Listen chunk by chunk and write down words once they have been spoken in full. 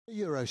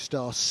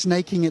Eurostar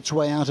snaking its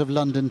way out of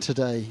London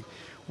today.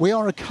 We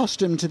are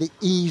accustomed to the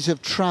ease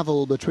of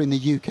travel between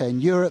the UK and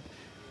Europe,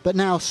 but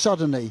now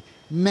suddenly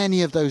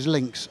many of those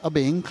links are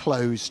being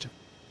closed.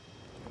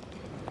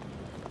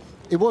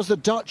 It was the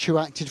Dutch who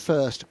acted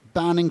first,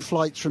 banning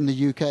flights from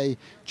the UK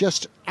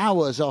just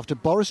hours after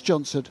Boris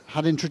Johnson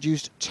had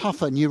introduced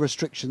tougher new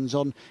restrictions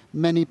on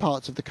many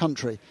parts of the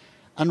country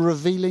and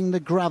revealing the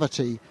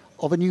gravity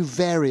of a new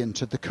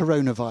variant of the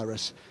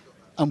coronavirus.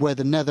 And where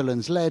the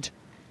Netherlands led,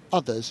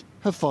 others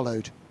have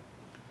followed.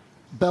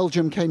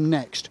 Belgium came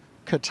next,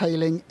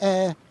 curtailing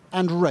air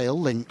and rail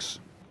links.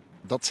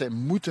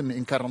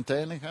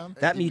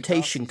 That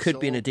mutation could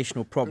be an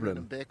additional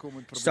problem.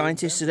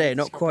 Scientists today are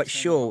not quite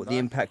sure what the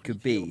impact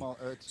could be,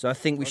 so I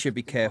think we should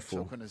be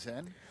careful.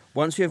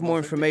 Once we have more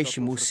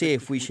information, we'll see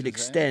if we should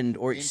extend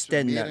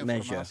that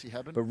measure.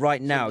 But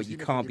right now, you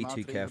can't be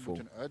too careful.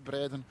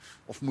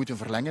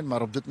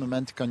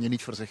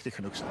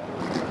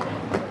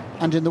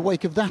 And in the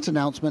wake of that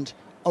announcement,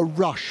 a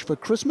rush for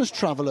Christmas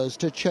travellers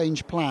to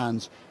change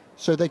plans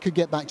so they could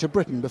get back to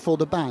Britain before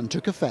the ban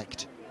took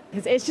effect.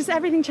 It's just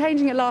everything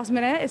changing at last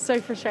minute. It's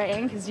so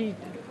frustrating because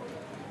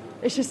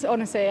it's just,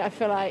 honestly, I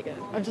feel like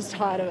I'm just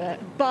tired of it.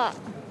 But,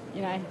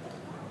 you know,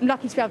 I'm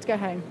lucky to be able to go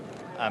home.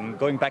 I'm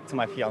going back to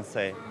my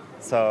fiancée.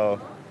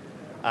 So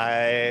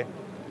I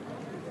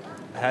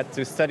had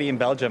to study in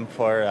Belgium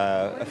for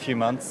a few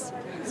months.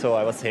 So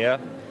I was here.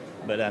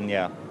 But then,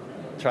 yeah,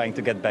 trying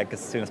to get back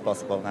as soon as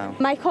possible now.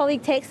 My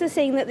colleague texted us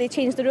saying that they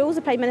changed the rules.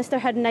 The Prime Minister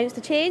had announced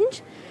a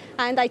change.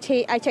 And I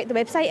checked the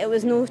website. It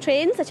was no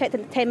trains. I checked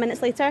it 10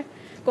 minutes later.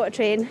 Got a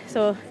train,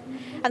 so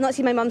I've not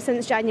seen my mum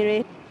since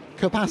January.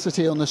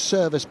 Capacity on the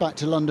service back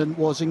to London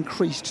was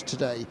increased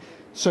today,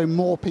 so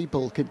more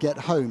people could get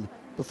home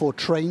before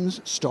trains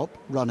stop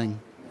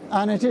running.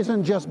 And it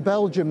isn't just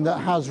Belgium that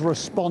has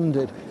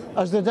responded.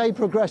 As the day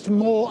progressed,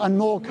 more and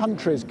more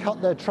countries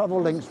cut their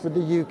travel links with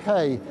the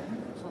UK.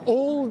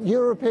 All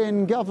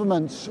European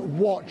governments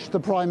watched the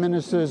Prime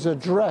Minister's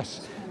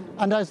address,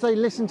 and as they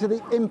listened to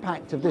the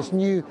impact of this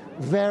new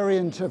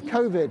variant of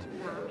COVID,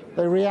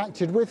 they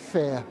reacted with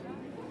fear.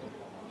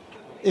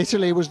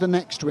 Italy was the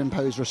next to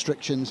impose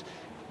restrictions,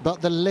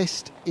 but the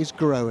list is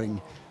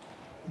growing.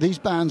 These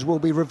bans will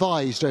be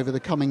revised over the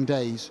coming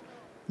days.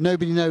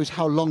 Nobody knows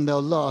how long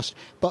they'll last,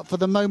 but for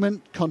the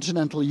moment,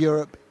 continental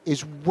Europe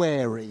is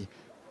wary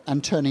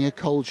and turning a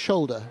cold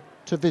shoulder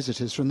to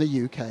visitors from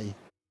the UK.